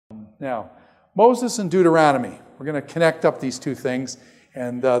Now, Moses and Deuteronomy. We're going to connect up these two things.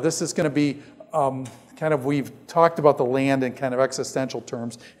 And this is going to be we've talked about the land in kind of existential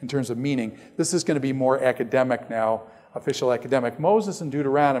terms, in terms of meaning. This is going to be more academic now, official academic. Moses and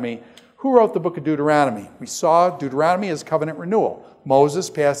Deuteronomy. Who wrote the book of Deuteronomy? We saw Deuteronomy as covenant renewal. Moses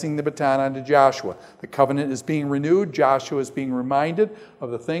passing the baton on to Joshua. The covenant is being renewed. Joshua is being reminded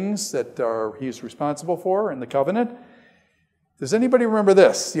of the things that he's responsible for in the covenant. Does anybody remember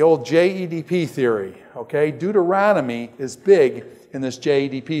this? The old JEDP theory. Okay, Deuteronomy is big in this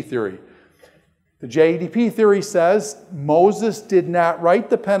JEDP theory. The JEDP theory says Moses did not write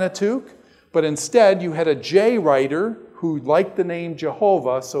the Pentateuch, but instead you had a J writer who liked the name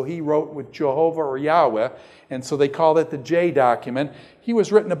Jehovah, so he wrote with Jehovah or Yahweh, and so they called it the J document. He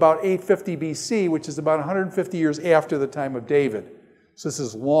was written about 850 BC, which is about 150 years after the time of David. So this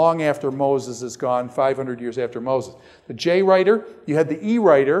is long after Moses is gone, 500 years after Moses. The J writer, you had the E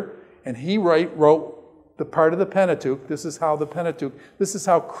writer, and he wrote the part of the Pentateuch. This is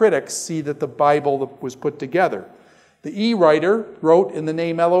how critics see that the Bible was put together. The E writer wrote in the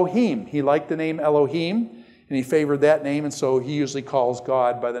name Elohim. He liked the name Elohim, and he favored that name, and so he usually calls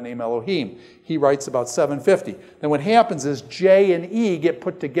God by the name Elohim. He writes about 750. Then what happens is J and E get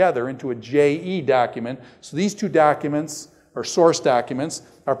put together into a JE document. So these two documents, or source documents,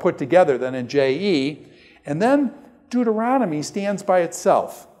 are put together then in JE. And then Deuteronomy stands by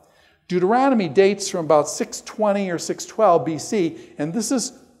itself. Deuteronomy dates from about 620 or 612 BC, and this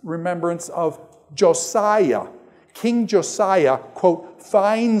is remembrance of Josiah. King Josiah, quote,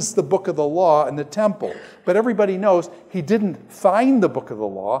 finds the book of the law in the temple. But everybody knows he didn't find the book of the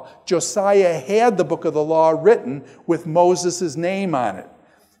law. Josiah had the book of the law written with Moses' name on it.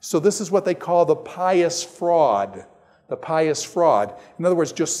 So this is what they call the pious fraud. The pious fraud. In other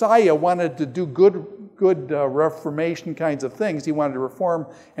words, Josiah wanted to do good Reformation kinds of things. He wanted to reform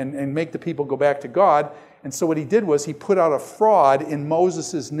and make the people go back to God. And so what he did was he put out a fraud in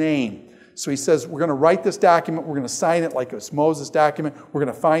Moses' name. So he says, we're going to write this document, we're going to sign it like it's Moses' document, we're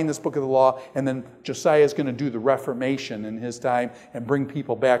going to find this book of the law, and then Josiah is going to do the Reformation in his time and bring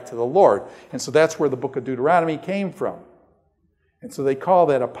people back to the Lord. And so that's where the book of Deuteronomy came from. And so they call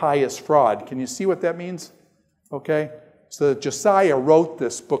that a pious fraud. Can you see what that means? Okay? So Josiah wrote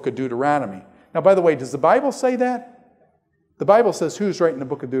this book of Deuteronomy. Now, by the way, does the Bible say that? The Bible says who's writing the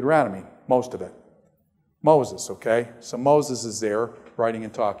book of Deuteronomy? Most of it. Moses, okay? So Moses is there writing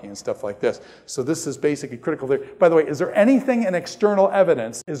and talking and stuff like this. So this is basically critical there. By the way, is there anything in external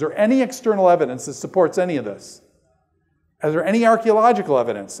evidence? Is there any external evidence that supports any of this? Is there any archaeological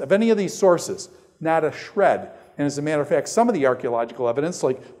evidence of any of these sources? Not a shred. And as a matter of fact, some of the archaeological evidence,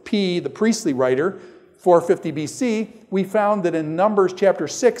 like P, the priestly writer, 450 BC, we found that in Numbers chapter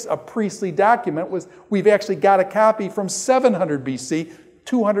 6, a priestly document we've actually got a copy from 700 BC,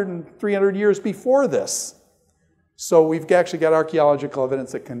 200 and 300 years before this. So we've actually got archaeological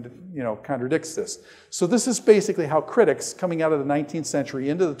evidence that contradicts this. So this is basically how critics coming out of the 19th century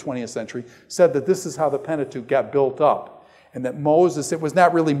into the 20th century said that this is how the Pentateuch got built up. And that Moses, it was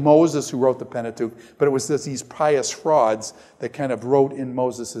not really Moses who wrote the Pentateuch, but it was these pious frauds that kind of wrote in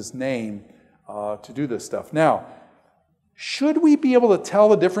Moses' name to do this stuff. Now, should we be able to tell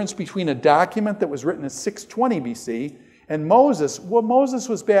the difference between a document that was written in 620 BC and Moses? Well, Moses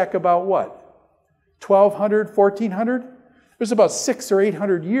was back about what? 1200, 1400? There's about 600 or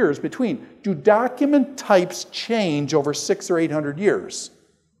 800 years between. Do document types change over 600 or 800 years?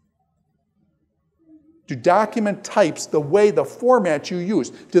 Do document types, the way, the format you use,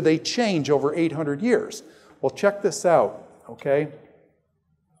 do they change over 800 years? Well, check this out, okay?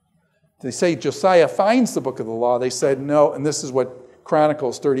 They say Josiah finds the book of the law. They said no, and this is what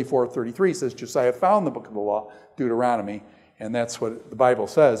Chronicles 34:33 says. Josiah found the book of the law, Deuteronomy, and that's what the Bible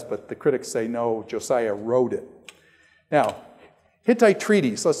says, but the critics say no, Josiah wrote it. Now, Hittite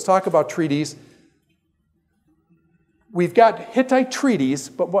treaties. Let's talk about treaties. We've got Hittite treaties,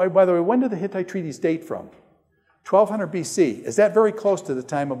 but by the way, when do the Hittite treaties date from? 1200 BC. Is that very close to the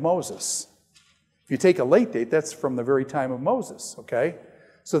time of Moses? If you take a late date, that's from the very time of Moses, okay?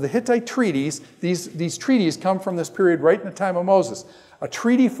 So the Hittite treaties, these treaties come from this period right in the time of Moses. A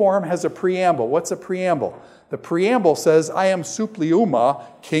treaty form has a preamble. What's a preamble? The preamble says, I am Supliuma,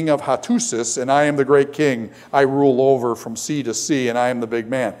 king of Hattusis, and I am the great king. I rule over from sea to sea, and I am the big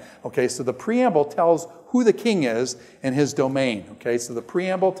man. Okay, so the preamble tells who the king is and his domain. Okay, so the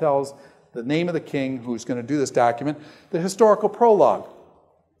preamble tells the name of the king who's going to do this document. The historical prologue.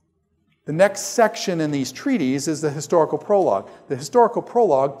 The next section in these treaties is the historical prologue. The historical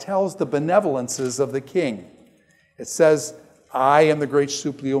prologue tells the benevolences of the king. It says, I am the great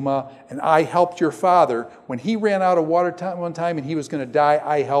Supliuma, and I helped your father. When he ran out of water one time and he was going to die,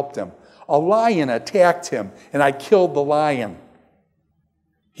 I helped him. A lion attacked him, and I killed the lion.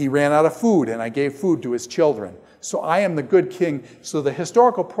 He ran out of food, and I gave food to his children. So I am the good king. So the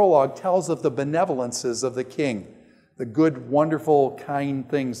historical prologue tells of the benevolences of the king, the good, wonderful, kind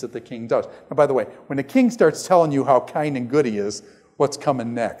things that the king does. Now, by the way, when the king starts telling you how kind and good he is, what's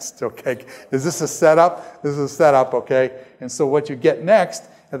coming next, okay? Is this a setup? This is a setup, okay? And so what you get next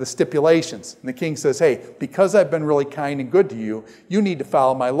are the stipulations. And the king says, hey, because I've been really kind and good to you, you need to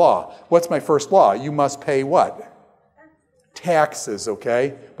follow my law. What's my first law? You must pay what? Taxes,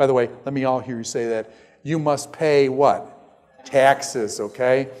 okay? By the way, let me all hear you say that. You must pay what? Taxes,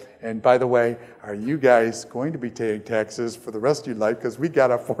 okay? And by the way, are you guys going to be paying taxes for the rest of your life? Because we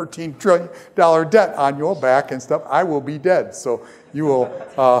got a $14 trillion debt on your back and stuff. I will be dead. So you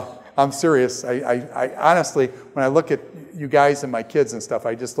will, I'm serious. I honestly, when I look at you guys and my kids and stuff,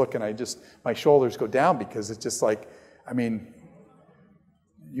 I just look and my shoulders go down because it's just like, I mean,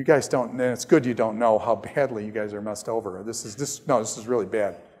 you guys don't, and it's good you don't know how badly you guys are messed over. This is really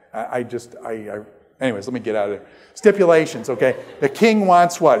bad. Anyways, let me get out of there. Stipulations, okay? The king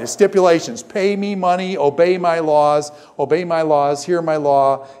wants what? His stipulations. Pay me money, obey my laws, hear my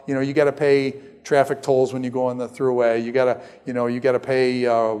law. You know, you got to pay traffic tolls when you go on the throughway. You got to pay,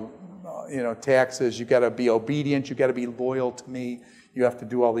 taxes. You got to be obedient. You got to be loyal to me. You have to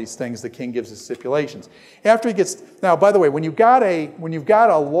do all these things. The king gives us stipulations. After he gets, now, by the way, when you've got a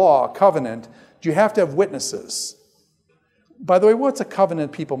law, a covenant, you have to have witnesses. By the way, what's a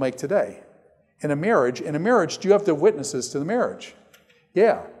covenant people make today? In a marriage, do you have to have witnesses to the marriage?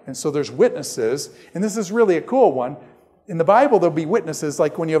 Yeah, and so there's witnesses, and this is really a cool one. In the Bible, there'll be witnesses,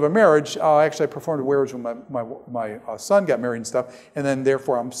 like when you have a marriage. Actually, I performed a marriage when my son got married and stuff, and then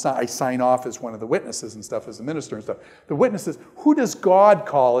therefore I sign off as one of the witnesses and stuff, as a minister and stuff. The witnesses, who does God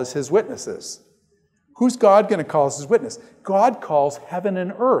call as his witnesses? Who's God going to call as his witness? God calls heaven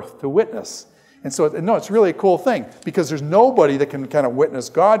and earth to witness. And so, no, it's really a cool thing because there's nobody that can kind of witness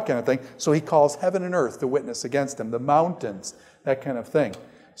God kind of thing. So he calls heaven and earth to witness against him, the mountains, that kind of thing.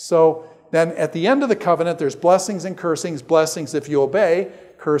 So then at the end of the covenant, there's blessings and cursings. Blessings if you obey,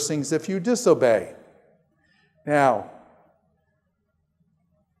 cursings if you disobey. Now,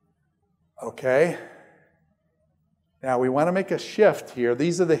 okay. Now we want to make a shift here.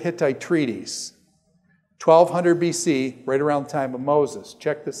 These are the Hittite treaties. 1200 BC, right around the time of Moses.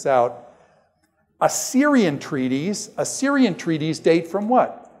 Check this out. Assyrian treaties date from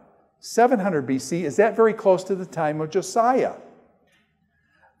what? 700 BC. Is that very close to the time of Josiah?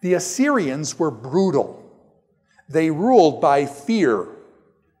 The Assyrians were brutal. They ruled by fear.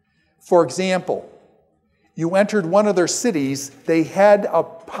 For example, you entered one of their cities, they had a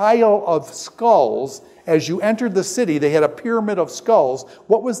pile of skulls. As you entered the city, they had a pyramid of skulls.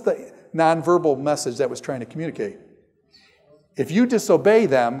 What was the nonverbal message that was trying to communicate? If you disobey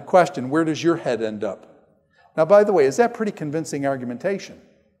them, question, where does your head end up? Now, by the way, is that pretty convincing argumentation?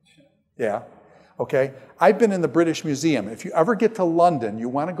 Yeah. Okay. I've been in the British Museum. If you ever get to London, you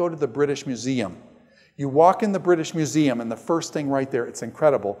want to go to the British Museum. You walk in the British Museum, and the first thing right there, it's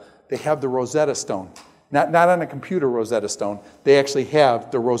incredible, they have the Rosetta Stone. Not on a computer Rosetta Stone. They actually have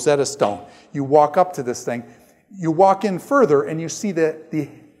the Rosetta Stone. You walk up to this thing. You walk in further, and you see the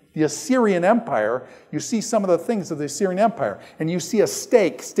Assyrian Empire. You see some of the things of the Assyrian Empire. And you see a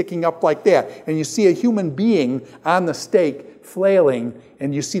stake sticking up like that. And you see a human being on the stake flailing.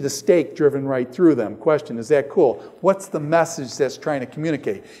 And you see the stake driven right through them. Question, is that cool? What's the message that's trying to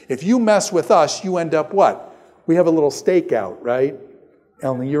communicate? If you mess with us, you end up what? We have a little stake out, right?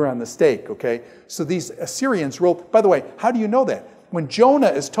 Only you're on the stake, okay? So these Assyrians ruled. By the way, how do you know that? When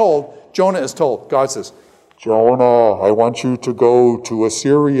Jonah is told, God says, Jonah, I want you to go to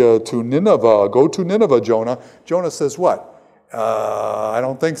Assyria, to Nineveh. Go to Nineveh, Jonah. Jonah says what? I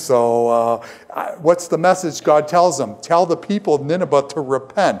don't think so. What's the message God tells him? Tell the people of Nineveh to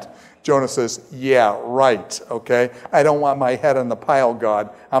repent. Jonah says, yeah, right, okay? I don't want my head on the pile,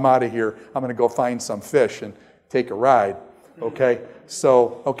 God. I'm out of here. I'm going to go find some fish and take a ride, okay?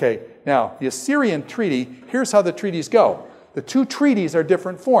 So, okay, now, the Assyrian treaty, here's how the treaties go. The two treaties are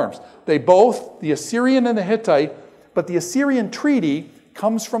different forms. They both, the Assyrian and the Hittite, but the Assyrian treaty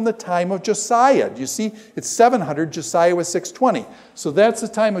comes from the time of Josiah. Do you see? It's 700, Josiah was 620. So that's the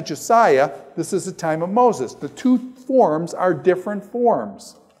time of Josiah. This is the time of Moses. The two forms are different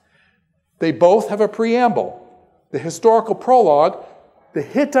forms. They both have a preamble. The historical prologue, the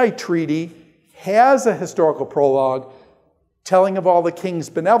Hittite treaty has a historical prologue telling of all the king's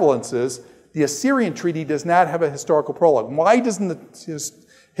benevolences. The Assyrian treaty does not have a historical prologue. Why doesn't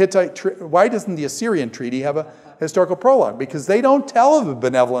the Assyrian treaty have a historical prologue, because they don't tell of the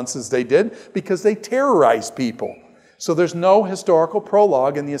benevolences they did, because they terrorized people. So there's no historical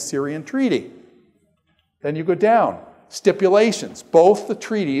prologue in the Assyrian treaty. Then you go down. Stipulations. Both the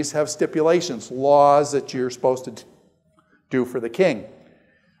treaties have stipulations, laws that you're supposed to do for the king.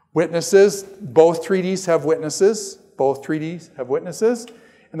 Witnesses. Both treaties have witnesses. Both treaties have witnesses.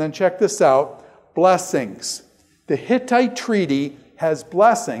 And then check this out. Blessings. The Hittite treaty has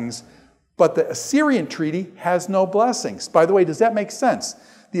blessings, but the Assyrian treaty has no blessings. By the way, does that make sense?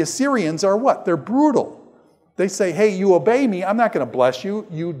 The Assyrians are what? They're brutal. They say, hey, you obey me, I'm not going to bless you.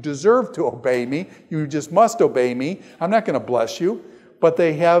 You deserve to obey me. You just must obey me. I'm not going to bless you. But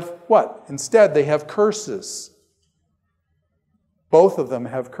they have what? Instead, they have curses. Both of them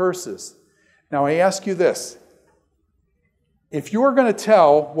have curses. Now, I ask you this. If you are going to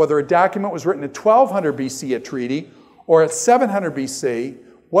tell whether a document was written at 1200 BC, a treaty, or at 700 BC,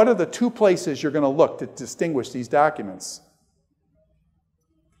 what are the two places you're going to look to distinguish these documents?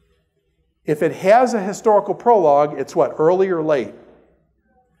 If it has a historical prologue, it's what? Early or late?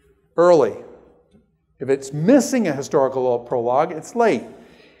 Early. If it's missing a historical prologue, it's late.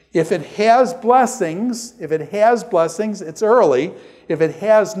 If it has blessings, it's early. If it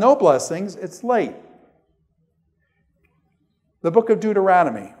has no blessings, it's late. The book of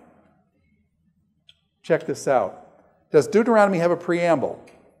Deuteronomy. Check this out. Does Deuteronomy have a preamble?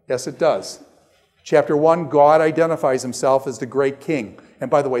 Yes, it does. Chapter 1, God identifies himself as the great king. And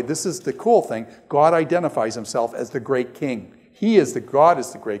by the way, this is the cool thing. God identifies himself as the great king. God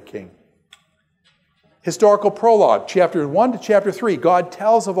is the great king. Historical prologue, chapter 1 to chapter 3. God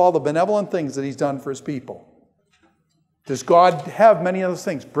tells of all the benevolent things that he's done for his people. Does God have many of those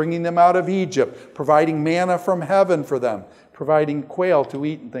things? Bringing them out of Egypt, providing manna from heaven for them, providing quail to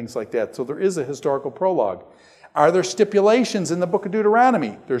eat and things like that. So there is a historical prologue. Are there stipulations in the book of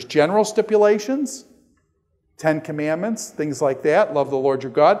Deuteronomy? There's general stipulations, 10 commandments, things like that. Love the Lord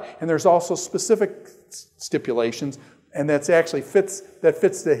your God. And there's also specific stipulations, and that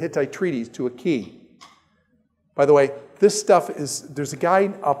fits the Hittite treaties to a key. By the way, this stuff there's a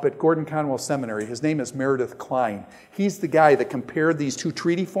guy up at Gordon Conwell Seminary. His name is Meredith Klein. He's the guy that compared these two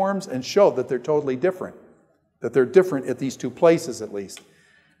treaty forms and showed that they're totally different. That they're different at these two places at least.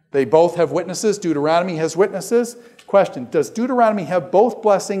 They both have witnesses. Deuteronomy has witnesses. Question, does Deuteronomy have both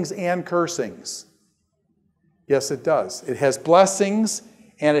blessings and cursings? Yes, it does. It has blessings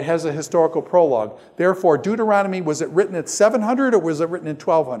and it has a historical prologue. Therefore, Deuteronomy, was it written at 700 or was it written in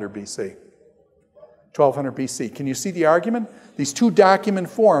 1200 BC? 1200 BC. Can you see the argument? These two document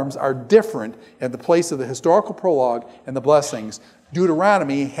forms are different at the place of the historical prologue and the blessings.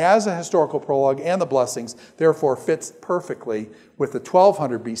 Deuteronomy has a historical prologue and the blessings, therefore fits perfectly with the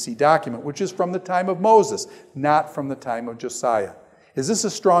 1200 BC document, which is from the time of Moses, not from the time of Josiah. Is this a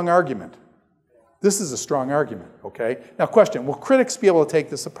strong argument? This is a strong argument, okay? Now question, will critics be able to take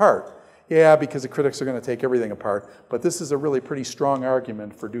this apart? Yeah, because the critics are going to take everything apart, but this is a really pretty strong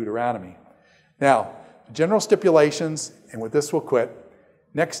argument for Deuteronomy. Now, general stipulations, and with this we'll quit.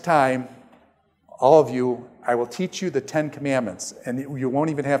 Next time, all of you, I will teach you the 10 Commandments, and you won't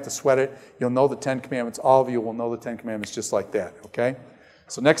even have to sweat it. You'll know the 10 Commandments. All of you will know the 10 Commandments just like that, okay?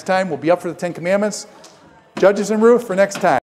 So next time, we'll be up for the 10 Commandments. Judges and Ruth for next time.